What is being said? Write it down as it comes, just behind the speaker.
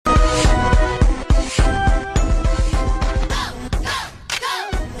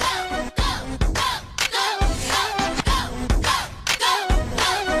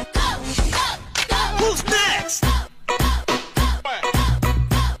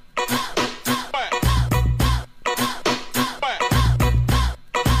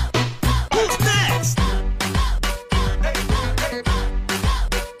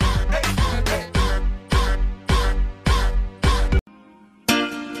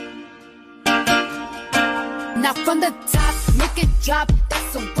Now from the top, make it drop.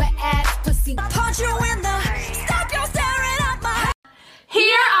 That's some wet ass pussy. Punch you in the. Stop your staring at my.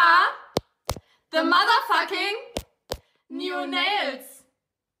 Here are the motherfucking new nails.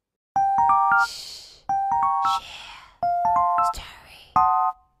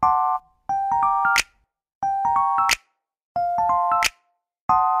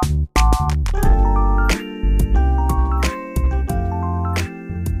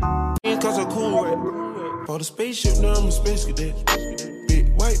 Cause I'm cool right. For the spaceship, now I'm a space cadet. Big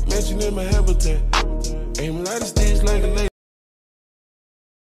white mansion in my habitat. Aim light of stage like a lady.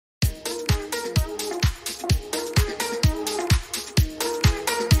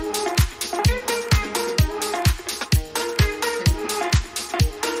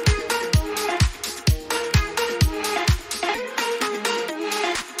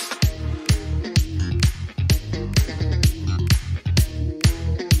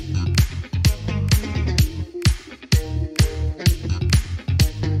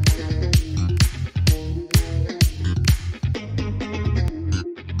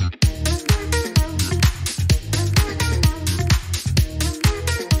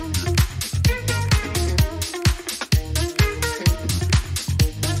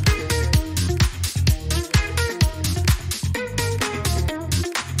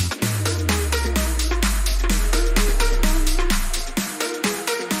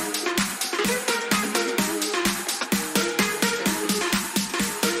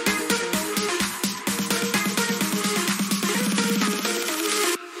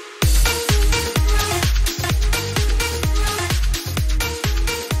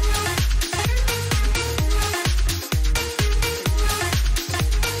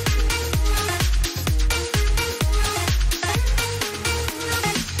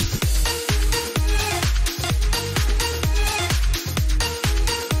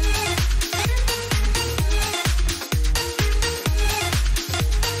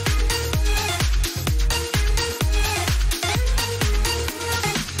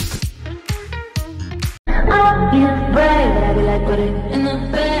 Put it in the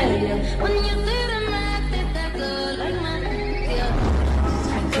bed, yeah. When you do the math, it that good like my yeah.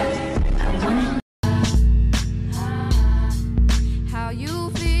 How you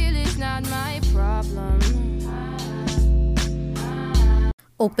feel is not my problem.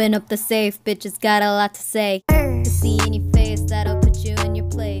 Open up the safe, bitches got a lot to say. To see in your face, that'll put you in your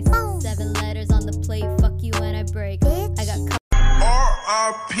place. 7 letters on the plate, fuck you when I break. I got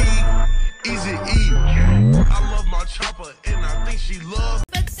R.I.P. Easy E. I love my chopper and I think she loves.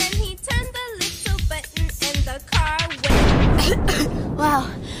 But then he turned the little button and the car went. wow,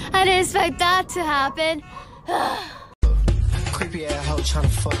 I didn't expect that to happen. Creepy ass hoe tryna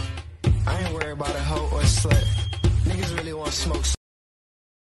fuck. I ain't worried about a hoe or a slut. Niggas really want smoke.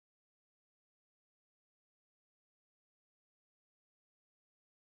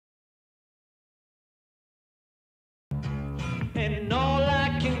 And all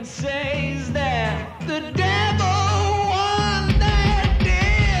I can say is that the devil won that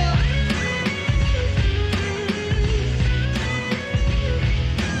deal.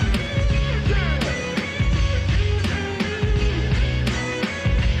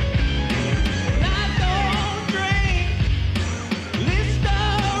 And I don't drink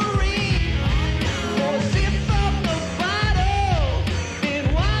Listerine or sip from the bottle and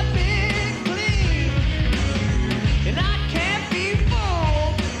wipe it clean. And I can't be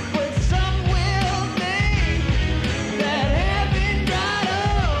fooled, but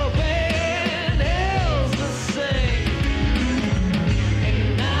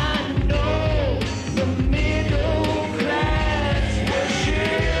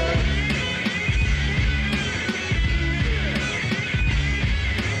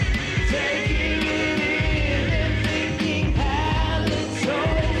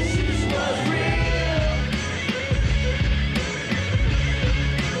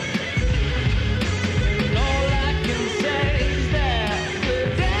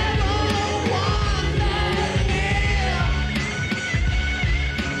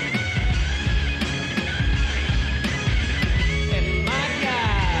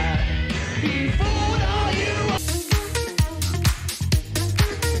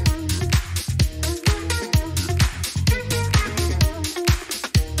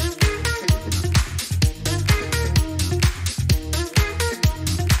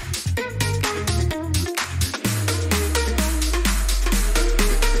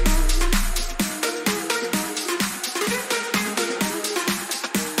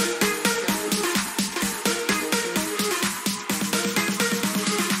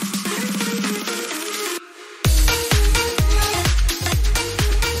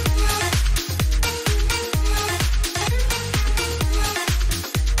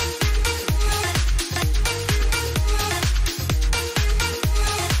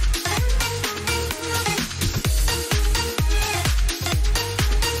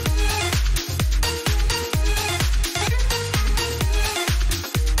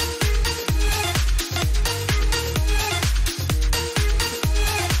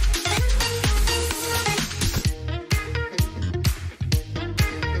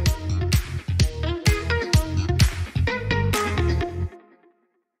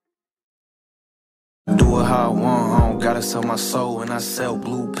Gotta sell my soul and I sell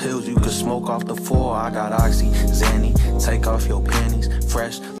blue pills. You can smoke off the floor. I got Oxy, Zanny. Take off your panties,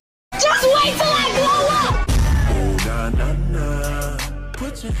 fresh. Just wait till I blow up! Oh, nah, nah, nah.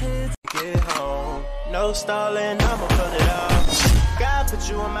 Put your hands. Get home, no stalling, I'ma put it off. God put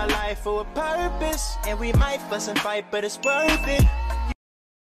you in my life for a purpose, and we might fuss and fight, but it's worth it.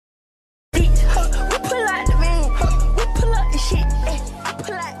 We pull out the man, we pull out the shit. I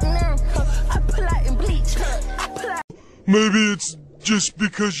pull out the man, I pull out in bleach. I pull out. Maybe it's just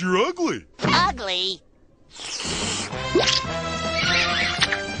because you're ugly. Ugly?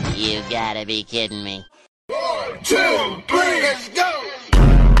 You gotta be kidding me. 1, 2, 3, let's go!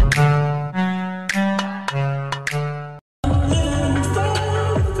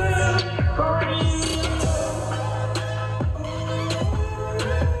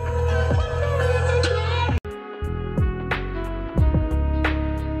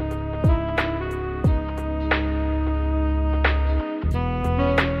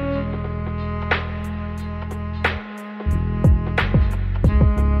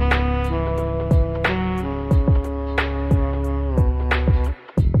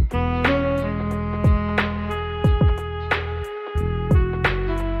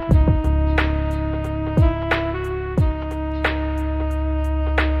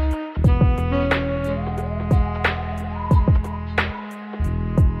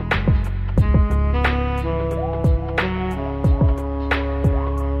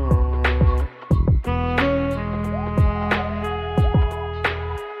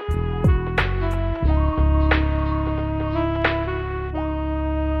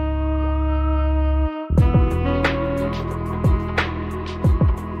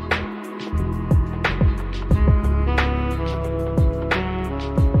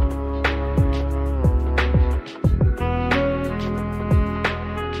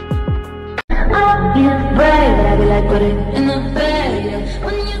 I be like, put it in the bag, yeah.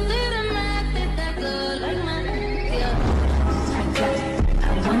 When you do the math, it that good, like my, yeah.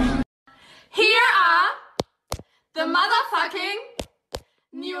 Here are the motherfucking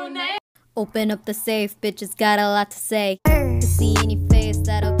new nails. Open up the safe, bitches got a lot to say. To see in your face,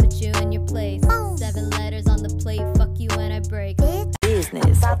 that'll put you in your place. 7 letters on the plate, fuck you when I break.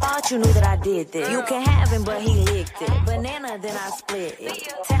 Business. I thought you knew that I did this. You can have him, but he licked it. Banana, then I split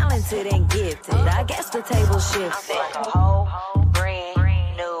it. Talented and gifted. I guess the table shifted. Like a whole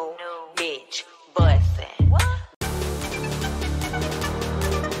brand new bitch bustin'.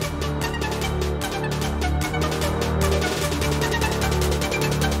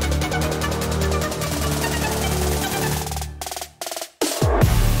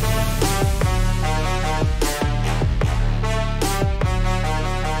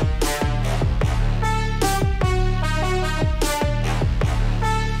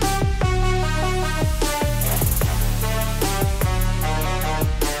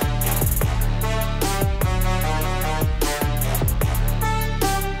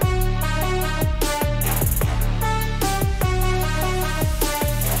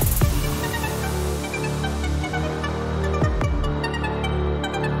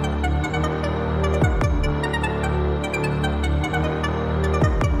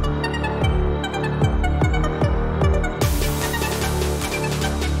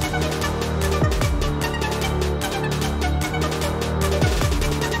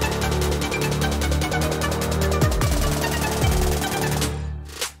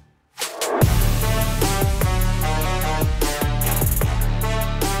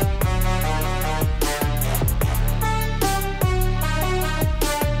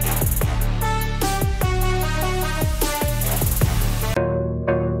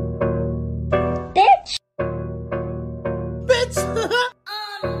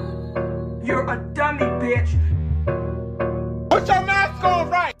 You're a dummy, bitch. Put your mask on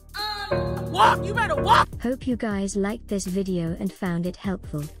right. Walk, you better walk. Hope you guys liked this video and found it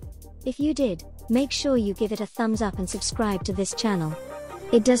helpful. If you did, make sure you give it a thumbs up and subscribe to this channel.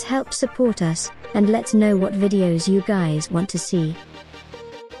 It does help support us, and let's know what videos you guys want to see.